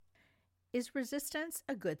Is resistance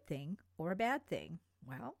a good thing or a bad thing?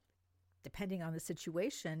 Well, depending on the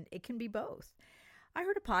situation, it can be both. I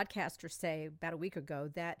heard a podcaster say about a week ago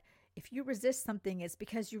that if you resist something, it's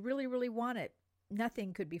because you really, really want it.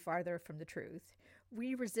 Nothing could be farther from the truth.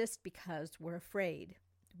 We resist because we're afraid.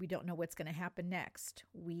 We don't know what's going to happen next.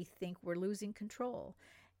 We think we're losing control.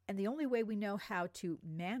 And the only way we know how to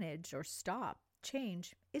manage or stop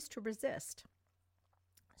change is to resist.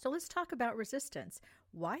 So let's talk about resistance,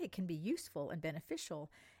 why it can be useful and beneficial,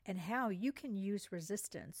 and how you can use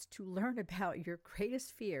resistance to learn about your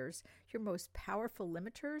greatest fears, your most powerful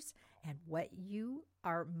limiters, and what you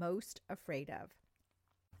are most afraid of.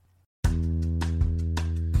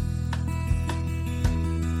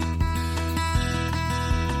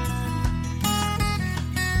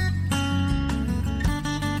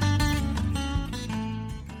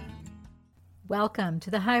 Welcome to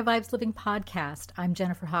the High Vibes Living Podcast. I'm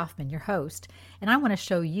Jennifer Hoffman, your host, and I want to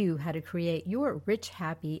show you how to create your rich,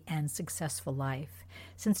 happy, and successful life.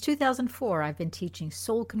 Since 2004, I've been teaching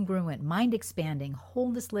soul-congruent, mind-expanding,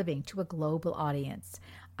 wholeness living to a global audience.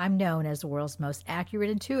 I'm known as the world's most accurate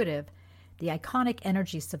intuitive, the iconic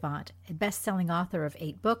energy savant, a best-selling author of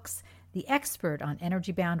 8 books, the expert on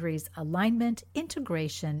energy boundaries, alignment,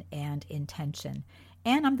 integration, and intention.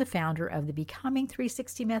 And I'm the founder of the Becoming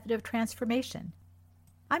 360 Method of Transformation.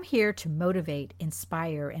 I'm here to motivate,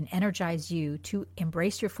 inspire, and energize you to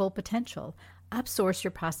embrace your full potential, upsource your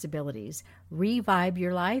possibilities, revive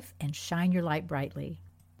your life, and shine your light brightly.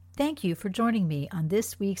 Thank you for joining me on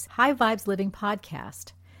this week's High Vibes Living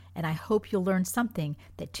Podcast, and I hope you'll learn something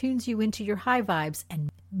that tunes you into your high vibes and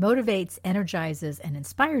motivates, energizes, and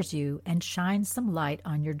inspires you and shines some light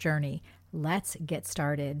on your journey. Let's get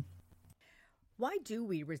started. Why do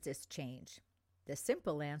we resist change? The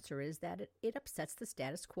simple answer is that it upsets the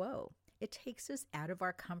status quo. It takes us out of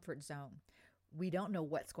our comfort zone. We don't know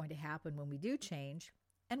what's going to happen when we do change,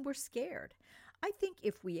 and we're scared. I think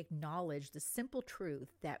if we acknowledge the simple truth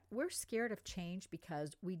that we're scared of change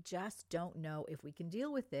because we just don't know if we can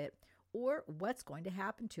deal with it or what's going to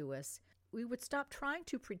happen to us, we would stop trying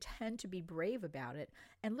to pretend to be brave about it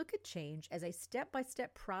and look at change as a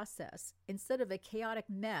step-by-step process instead of a chaotic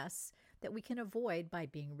mess that we can avoid by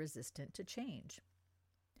being resistant to change.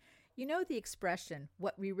 You know the expression,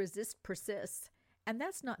 what we resist persists, and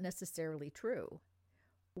that's not necessarily true.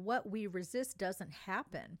 What we resist doesn't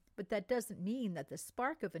happen, but that doesn't mean that the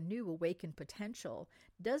spark of a new awakened potential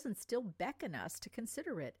doesn't still beckon us to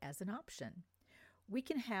consider it as an option. We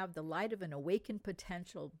can have the light of an awakened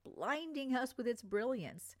potential blinding us with its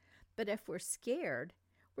brilliance, but if we're scared,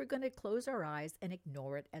 we're going to close our eyes and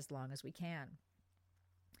ignore it as long as we can.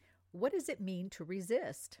 What does it mean to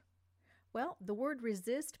resist? Well, the word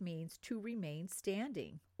resist means to remain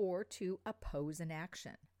standing or to oppose an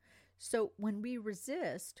action. So when we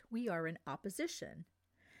resist, we are in opposition.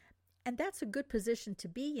 And that's a good position to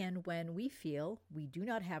be in when we feel we do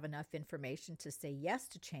not have enough information to say yes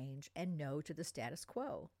to change and no to the status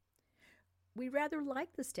quo. We rather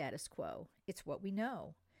like the status quo. It's what we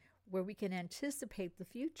know, where we can anticipate the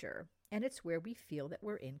future, and it's where we feel that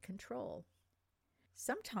we're in control.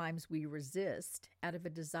 Sometimes we resist out of a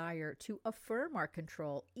desire to affirm our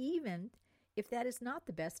control, even if that is not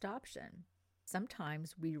the best option.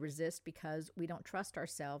 Sometimes we resist because we don't trust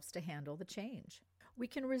ourselves to handle the change. We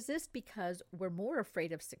can resist because we're more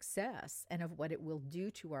afraid of success and of what it will do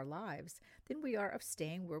to our lives than we are of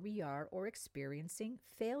staying where we are or experiencing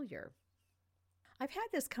failure. I've had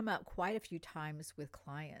this come up quite a few times with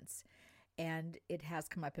clients, and it has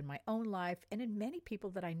come up in my own life and in many people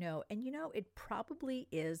that I know. And it probably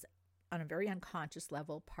is, on a very unconscious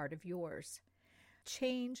level, part of yours.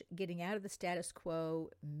 Change, getting out of the status quo,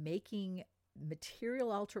 making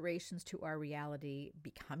material alterations to our reality,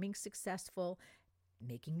 becoming successful,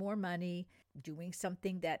 making more money, doing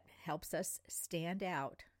something that helps us stand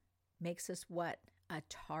out, makes us what? A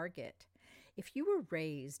target. If you were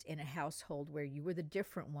raised in a household where you were the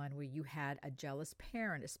different one, where you had a jealous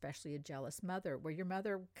parent, especially a jealous mother, where your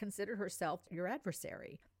mother considered herself your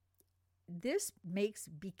adversary, this makes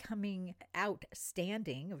becoming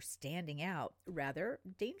outstanding or standing out rather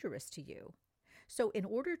dangerous to you. So in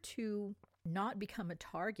order to not become a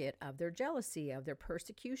target of their jealousy, of their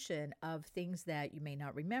persecution, of things that you may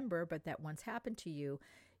not remember but that once happened to you,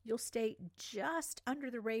 you'll stay just under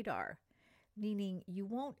the radar, meaning you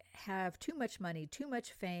won't have too much money, too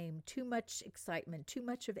much fame, too much excitement, too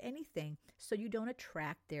much of anything, so you don't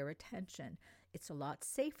attract their attention. It's a lot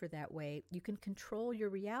safer that way. You can control your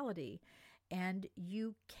reality, and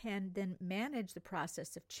you can then manage the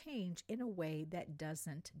process of change in a way that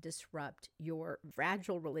doesn't disrupt your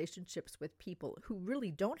fragile relationships with people who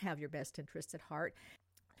really don't have your best interests at heart.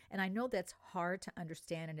 And I know that's hard to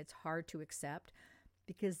understand and it's hard to accept,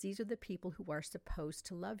 because these are the people who are supposed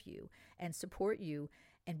to love you and support you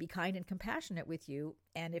and be kind and compassionate with you.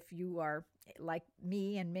 And if you are like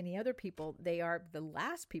me and many other people, they are the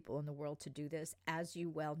last people in the world to do this, as you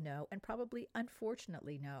well know, and probably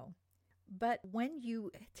unfortunately know. But when you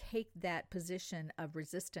take that position of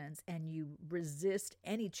resistance and you resist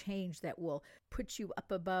any change that will put you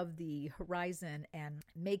up above the horizon and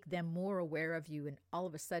make them more aware of you, and all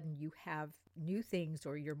of a sudden you have new things,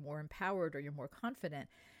 or you're more empowered, or you're more confident,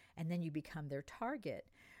 and then you become their target.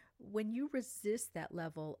 When you resist that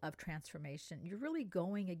level of transformation, you're really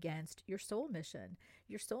going against your soul mission.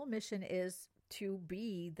 Your soul mission is to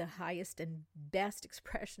be the highest and best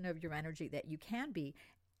expression of your energy that you can be.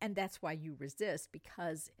 And that's why you resist,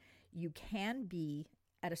 because you can be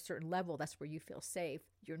at a certain level. That's where you feel safe.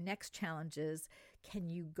 Your next challenge is, can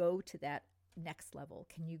you go to that next level?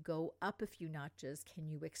 Can you go up a few notches? Can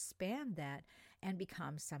you expand that and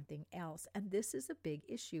become something else? And this is a big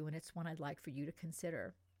issue, and it's one I'd like for you to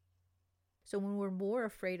consider. So when we're more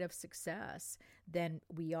afraid of success than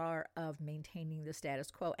we are of maintaining the status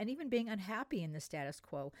quo, and even being unhappy in the status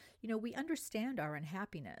quo, we understand our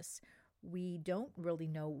unhappiness. We don't really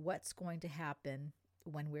know what's going to happen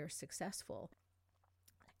when we're successful.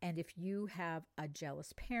 And if you have a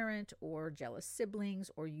jealous parent or jealous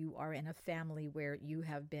siblings, or you are in a family where you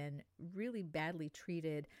have been really badly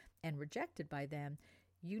treated and rejected by them,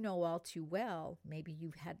 you know all too well, maybe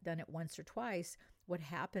you've had done it once or twice, what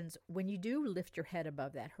happens when you do lift your head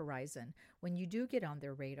above that horizon, when you do get on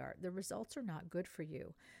their radar. The results are not good for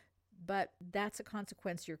you. But that's a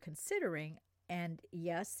consequence you're considering. And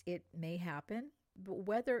yes, it may happen, but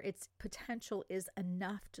whether its potential is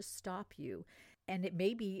enough to stop you, and it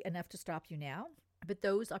may be enough to stop you now, but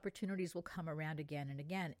those opportunities will come around again and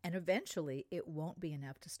again, and eventually it won't be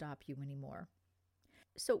enough to stop you anymore.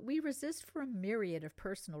 So we resist for a myriad of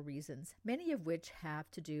personal reasons, many of which have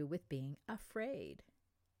to do with being afraid.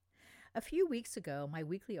 A few weeks ago, my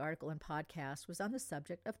weekly article and podcast was on the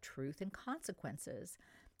subject of truth and consequences.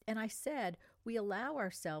 And I said we allow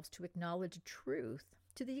ourselves to acknowledge truth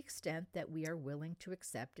to the extent that we are willing to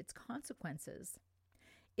accept its consequences.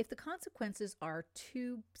 If the consequences are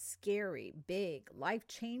too scary, big,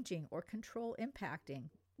 life-changing, or control-impacting,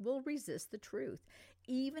 we'll resist the truth,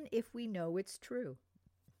 even if we know it's true.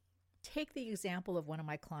 Take the example of one of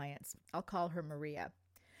my clients, I'll call her Maria,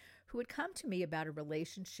 who had come to me about a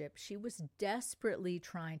relationship she was desperately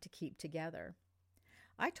trying to keep together.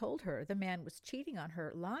 I told her the man was cheating on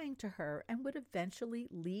her, lying to her, and would eventually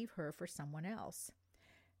leave her for someone else.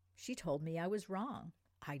 She told me I was wrong.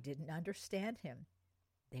 I didn't understand him.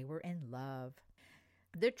 They were in love.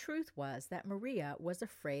 The truth was that Maria was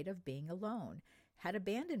afraid of being alone, had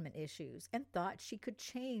abandonment issues, and thought she could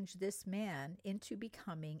change this man into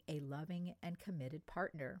becoming a loving and committed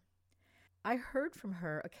partner. I heard from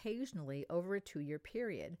her occasionally over a 2-year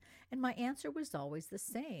period, and my answer was always the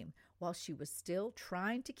same, while she was still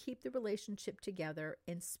trying to keep the relationship together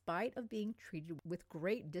in spite of being treated with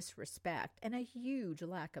great disrespect and a huge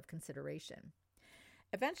lack of consideration.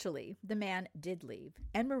 Eventually, the man did leave,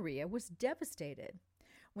 and Maria was devastated.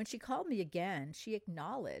 When she called me again, she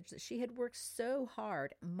acknowledged that she had worked so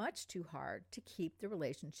hard, much too hard, to keep the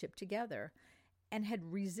relationship together, and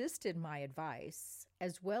had resisted my advice,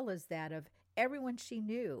 as well as that of everyone she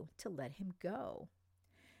knew, to let him go.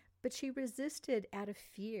 But she resisted out of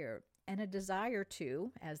fear and a desire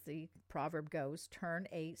to, as the proverb goes, turn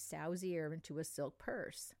a sow's ear into a silk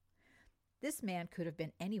purse. This man could have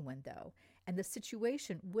been anyone, though, and the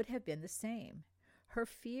situation would have been the same. Her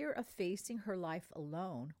fear of facing her life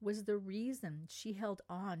alone was the reason she held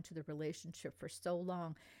on to the relationship for so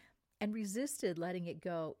long and resisted letting it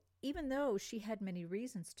go, even though she had many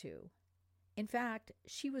reasons to. In fact,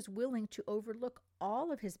 she was willing to overlook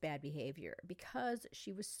all of his bad behavior because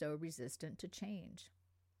she was so resistant to change.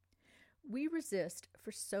 We resist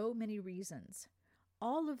for so many reasons.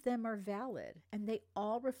 All of them are valid, and they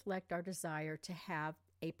all reflect our desire to have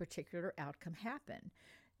a particular outcome happen,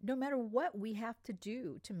 no matter what we have to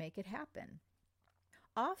do to make it happen.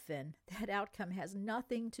 Often, that outcome has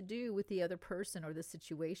nothing to do with the other person or the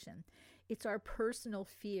situation. It's our personal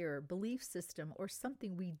fear, belief system, or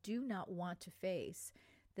something we do not want to face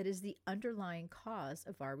that is the underlying cause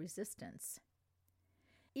of our resistance.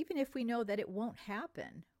 Even if we know that it won't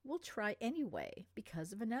happen, we'll try anyway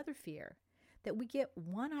because of another fear, that we get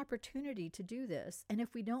one opportunity to do this, and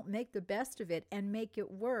if we don't make the best of it and make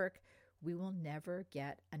it work, we will never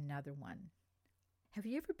get another one. Have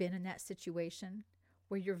you ever been in that situation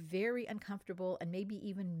where you're very uncomfortable and maybe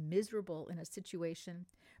even miserable in a situation,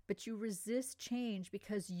 but you resist change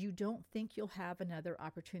because you don't think you'll have another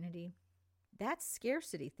opportunity? That's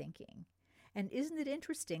scarcity thinking. And isn't it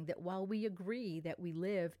interesting that while we agree that we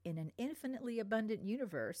live in an infinitely abundant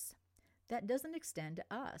universe, that doesn't extend to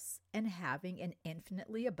us and having an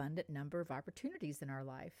infinitely abundant number of opportunities in our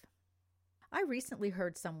life? I recently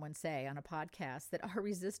heard someone say on a podcast that our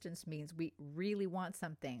resistance means we really want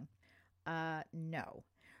something. No.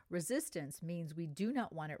 Resistance means we do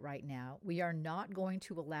not want it right now. We are not going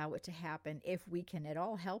to allow it to happen if we can at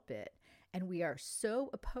all help it. And we are so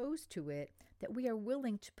opposed to it that we are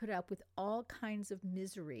willing to put up with all kinds of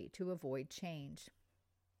misery to avoid change.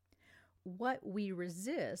 What we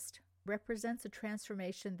resist represents a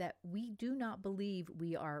transformation that we do not believe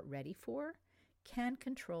we are ready for, can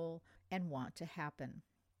control, and want to happen.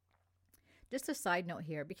 Just a side note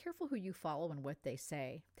here, be careful who you follow and what they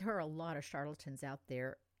say. There are a lot of charlatans out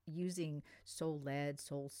there using soul-led,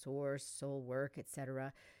 soul source, soul work,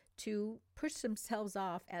 etc., to push themselves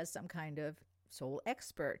off as some kind of soul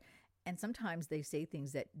expert. And sometimes they say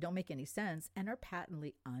things that don't make any sense and are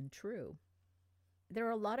patently untrue. There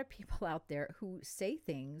are a lot of people out there who say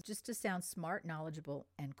things just to sound smart, knowledgeable,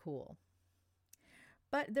 and cool.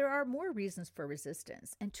 But there are more reasons for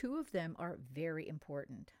resistance, and two of them are very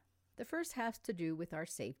important. The first has to do with our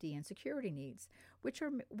safety and security needs, which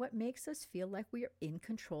are what makes us feel like we are in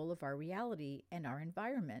control of our reality and our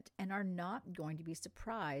environment and are not going to be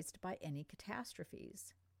surprised by any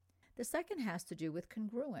catastrophes. The second has to do with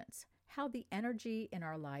congruence, how the energy in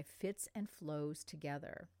our life fits and flows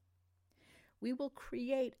together. We will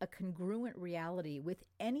create a congruent reality with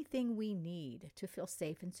anything we need to feel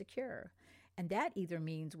safe and secure. And that either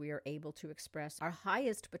means we are able to express our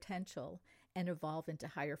highest potential and evolve into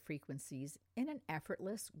higher frequencies in an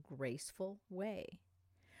effortless, graceful way.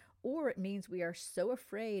 Or it means we are so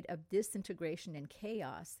afraid of disintegration and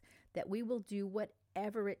chaos that we will do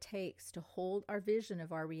whatever it takes to hold our vision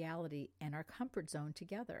of our reality and our comfort zone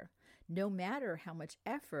together, no matter how much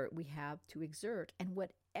effort we have to exert and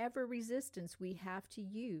whatever resistance we have to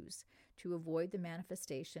use to avoid the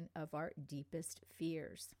manifestation of our deepest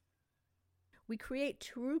fears. We create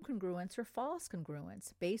true congruence or false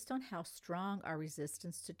congruence based on how strong our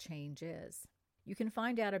resistance to change is. You can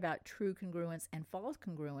find out about true congruence and false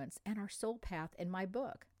congruence and our soul path in my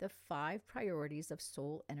book, The 5 Priorities of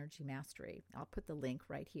Soul Energy Mastery. I'll put the link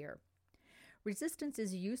right here. Resistance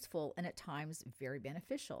is useful and at times very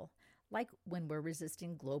beneficial, like when we're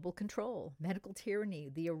resisting global control, medical tyranny,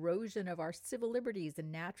 the erosion of our civil liberties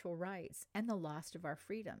and natural rights, and the loss of our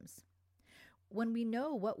freedoms. When we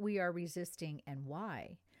know what we are resisting and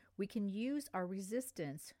why, we can use our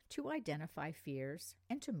resistance to identify fears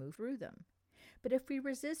and to move through them. But if we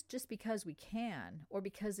resist just because we can, or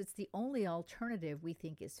because it's the only alternative we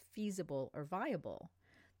think is feasible or viable,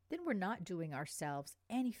 then we're not doing ourselves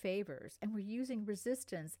any favors, and we're using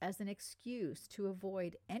resistance as an excuse to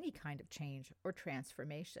avoid any kind of change or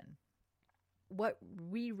transformation. What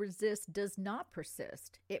we resist does not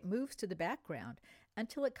persist. It moves to the background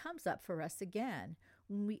until it comes up for us again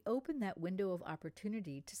when we open that window of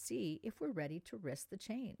opportunity to see if we're ready to risk the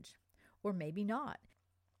change, or maybe not.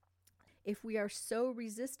 If we are so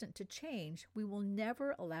resistant to change, we will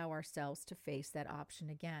never allow ourselves to face that option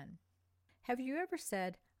again. Have you ever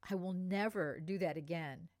said, "I will never do that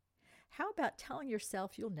again"? How about telling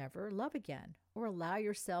yourself you'll never love again, or allow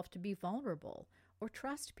yourself to be vulnerable, or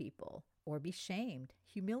trust people, or be shamed,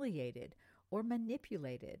 humiliated, or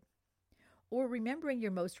manipulated? Or remembering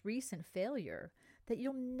your most recent failure, that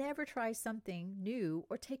you'll never try something new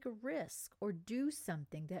or take a risk or do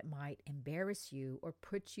something that might embarrass you or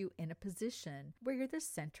put you in a position where you're the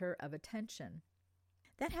center of attention.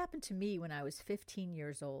 That happened to me when I was 15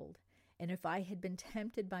 years old. And if I had been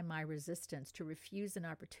tempted by my resistance to refuse an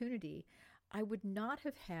opportunity, I would not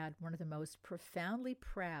have had one of the most profoundly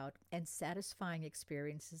proud and satisfying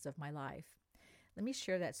experiences of my life. Let me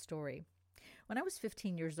share that story. When I was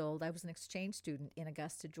 15 years old, I was an exchange student in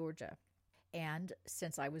Augusta, Georgia. And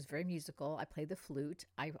since I was very musical, I played the flute.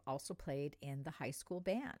 I also played in the high school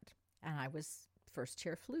band, and I was first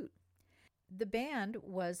chair flute. The band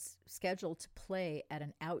was scheduled to play at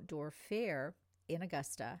an outdoor fair in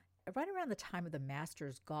Augusta right around the time of the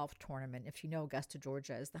Masters Golf Tournament. If you know, Augusta,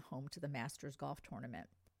 Georgia is the home to the Masters Golf Tournament.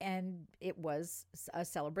 And it was a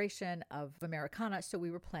celebration of Americana, so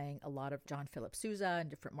we were playing a lot of John Philip Sousa and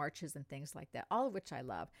different marches and things like that, all of which I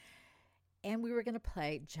love. And we were going to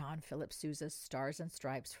play John Philip Sousa's Stars and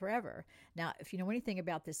Stripes Forever. Now, if you know anything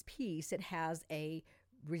about this piece, it has a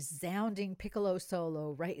resounding piccolo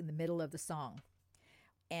solo right in the middle of the song.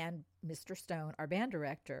 And Mr. Stone, our band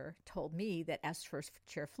director, told me that as first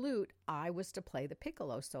chair flute, I was to play the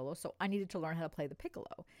piccolo solo. So I needed to learn how to play the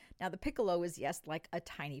piccolo. Now, the piccolo is, yes, like a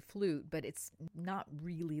tiny flute, but it's not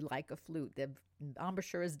really like a flute. The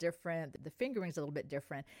embouchure is different. The fingering is a little bit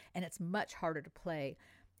different, and it's much harder to play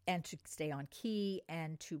and to stay on key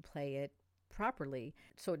and to play it properly,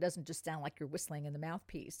 so it doesn't just sound like you're whistling in the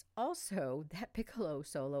mouthpiece. Also, that piccolo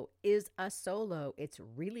solo is a solo. It's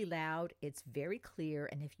really loud, it's very clear,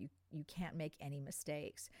 and if you can't make any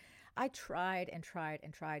mistakes. I tried and tried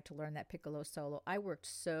and tried to learn that piccolo solo. I worked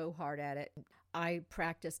so hard at it. I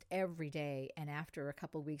practiced every day, and after a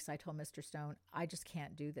couple of weeks, I told Mr. Stone, I just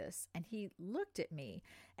can't do this. And he looked at me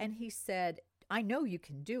and he said, I know you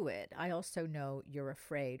can do it. I also know you're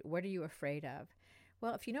afraid. What are you afraid of?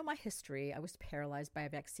 Well, if you know my history, I was paralyzed by a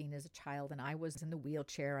vaccine as a child, and I was in the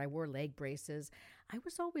wheelchair. I wore leg braces. I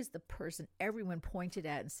was always the person everyone pointed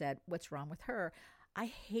at and said, what's wrong with her? I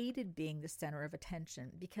hated being the center of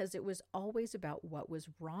attention because it was always about what was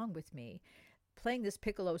wrong with me. Playing this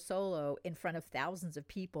piccolo solo in front of thousands of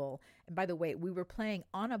people, and by the way, we were playing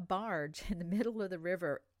on a barge in the middle of the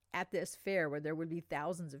river at this fair where there would be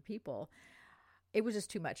thousands of people. It was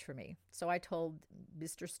just too much for me. So I told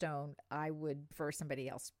Mr. Stone I would prefer somebody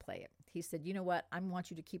else play it. He said, you know what? I want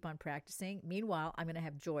you to keep on practicing. Meanwhile, I'm going to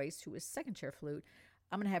have Joyce, who is second chair flute,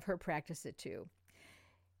 I'm going to have her practice it too.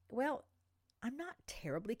 Well, I'm not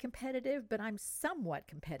terribly competitive, but I'm somewhat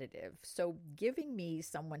competitive. So giving me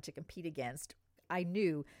someone to compete against, I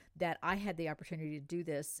knew that I had the opportunity to do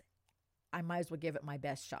this. I might as well give it my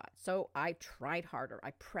best shot. So I tried harder.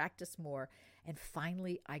 I practiced more. And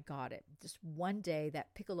finally, I got it. Just one day,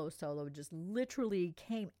 that piccolo solo just literally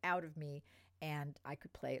came out of me and I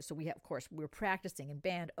could play it. So we were practicing in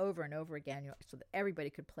band over and over again, so that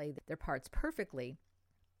everybody could play their parts perfectly.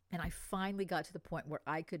 And I finally got to the point where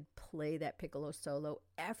I could play that piccolo solo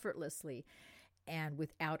effortlessly and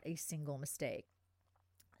without a single mistake.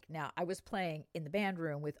 Now, I was playing in the band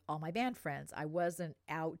room with all my band friends. I wasn't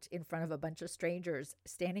out in front of a bunch of strangers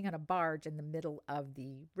standing on a barge in the middle of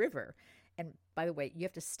the river. And by the way, you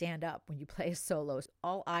have to stand up when you play a solo.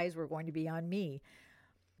 All eyes were going to be on me.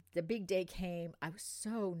 The big day came. I was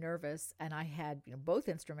so nervous, and I had both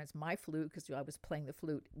instruments, my flute, because I was playing the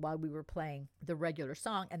flute while we were playing the regular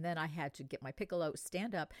song, and then I had to get my piccolo,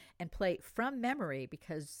 stand up, and play from memory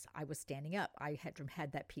because I was standing up. I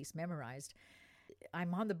had that piece memorized.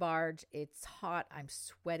 I'm on the barge. It's hot. I'm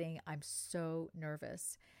sweating. I'm so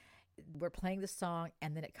nervous. We're playing the song,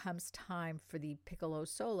 and then it comes time for the piccolo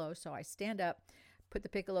solo. So I stand up, put the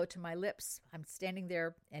piccolo to my lips. I'm standing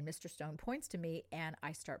there, and Mr. Stone points to me, and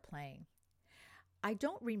I start playing. I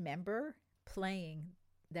don't remember playing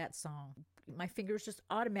that song. My fingers just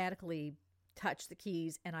automatically touched the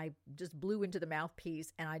keys, and I just blew into the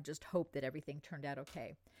mouthpiece, and I just hoped that everything turned out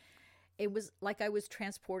okay. It was like I was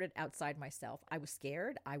transported outside myself. I was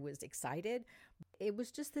scared. I was excited. It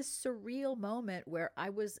was just this surreal moment where I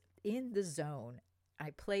was in the zone.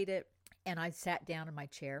 I played it, and I sat down in my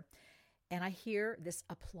chair, and I hear this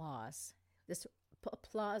applause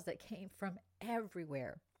that came from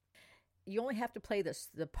everywhere. You only have to play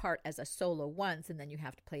the part as a solo once, and then you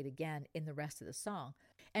have to play it again in the rest of the song.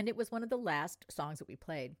 And it was one of the last songs that we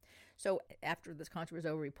played. So after this concert was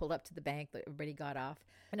over, we pulled up to the bank, everybody got off.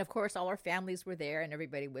 And of course, all our families were there, and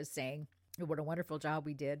everybody was saying what a wonderful job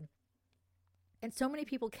we did. And so many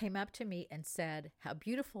people came up to me and said how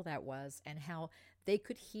beautiful that was and how they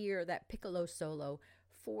could hear that piccolo solo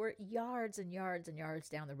for yards and yards and yards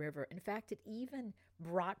down the river. In fact, it even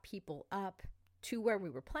brought people up to where we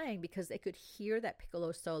were playing because they could hear that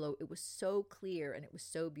piccolo solo. It was so clear and it was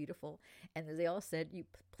so beautiful. And they all said, you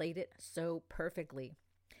played it so perfectly.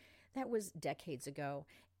 That was decades ago.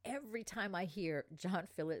 Every time I hear John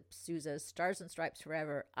Philip Sousa's Stars and Stripes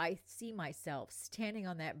Forever, I see myself standing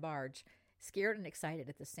on that barge, scared and excited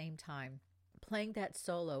at the same time, playing that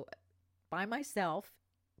solo by myself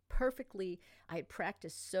perfectly. I had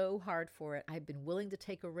practiced so hard for it. I had been willing to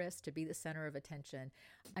take a risk to be the center of attention.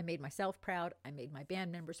 I made myself proud. I made my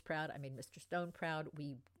band members proud. I made Mr. Stone proud.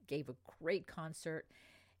 We gave a great concert.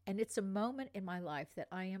 And it's a moment in my life that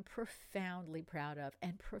I am profoundly proud of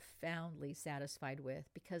and profoundly satisfied with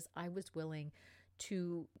because I was willing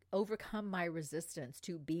to overcome my resistance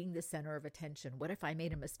to being the center of attention. What if I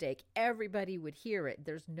made a mistake? Everybody would hear it.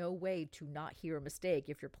 There's no way to not hear a mistake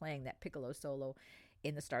if you're playing that piccolo solo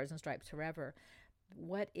in the Stars and Stripes Forever.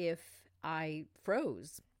 What if I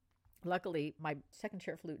froze? Luckily, my second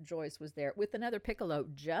chair flute, Joyce, was there with another piccolo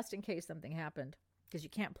just in case something happened, because you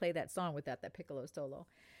can't play that song without that piccolo solo.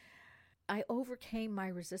 I overcame my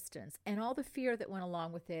resistance and all the fear that went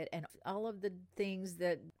along with it and all of the things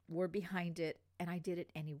that were behind it, and I did it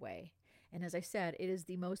anyway. And as I said, it is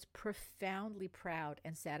the most profoundly proud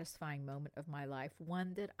and satisfying moment of my life,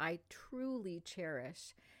 one that I truly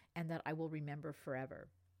cherish and that I will remember forever.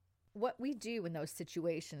 What we do in those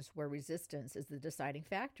situations where resistance is the deciding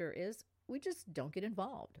factor is we just don't get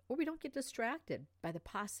involved, or we don't get distracted by the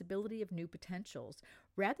possibility of new potentials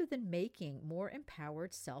rather than making more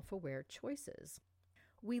empowered, self-aware choices.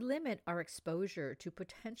 We limit our exposure to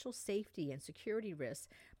potential safety and security risks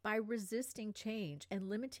by resisting change and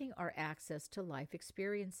limiting our access to life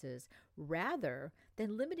experiences rather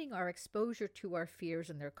than limiting our exposure to our fears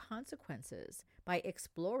and their consequences by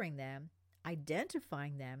exploring them,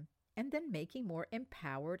 identifying them, and then making more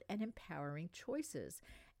empowered and empowering choices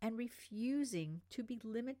and refusing to be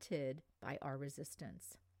limited by our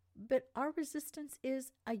resistance. But our resistance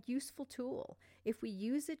is a useful tool if we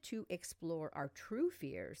use it to explore our true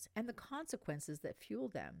fears and the consequences that fuel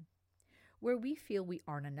them, where we feel we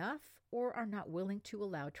aren't enough or are not willing to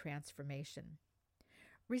allow transformation.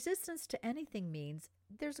 Resistance to anything means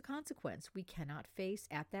there's a consequence we cannot face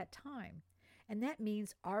at that time. And that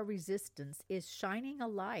means our resistance is shining a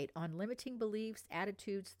light on limiting beliefs,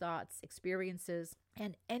 attitudes, thoughts, experiences,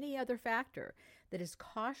 and any other factor that is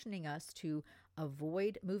cautioning us to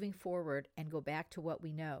avoid moving forward and go back to what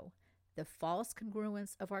we know, the false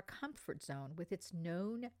congruence of our comfort zone with its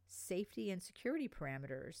known safety and security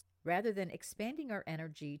parameters, rather than expanding our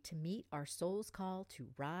energy to meet our soul's call to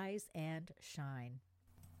rise and shine.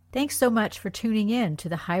 Thanks so much for tuning in to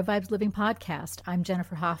the High Vibes Living Podcast. I'm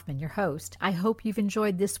Jennifer Hoffman, your host. I hope you've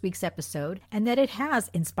enjoyed this week's episode and that it has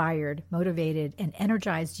inspired, motivated, and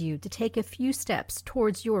energized you to take a few steps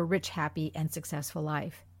towards your rich, happy, and successful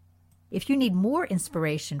life. If you need more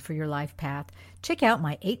inspiration for your life path, check out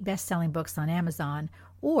my 8 best-selling books on Amazon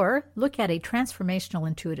or look at a transformational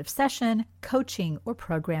intuitive session, coaching, or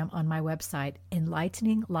program on my website,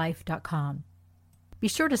 enlighteninglife.com. Be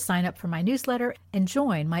sure to sign up for my newsletter and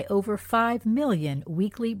join my over 5 million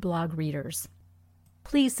weekly blog readers.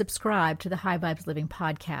 Please subscribe to the High Vibes Living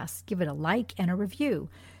Podcast. Give it a like and a review.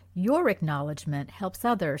 Your acknowledgement helps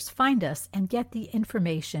others find us and get the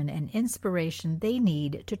information and inspiration they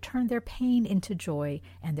need to turn their pain into joy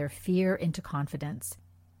and their fear into confidence.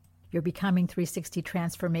 Your Becoming 360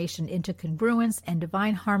 transformation into congruence and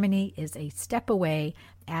divine harmony is a step away,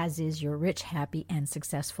 as is your rich, happy, and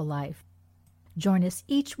successful life. Join us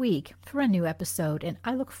each week for a new episode, and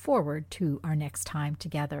I look forward to our next time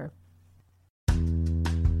together.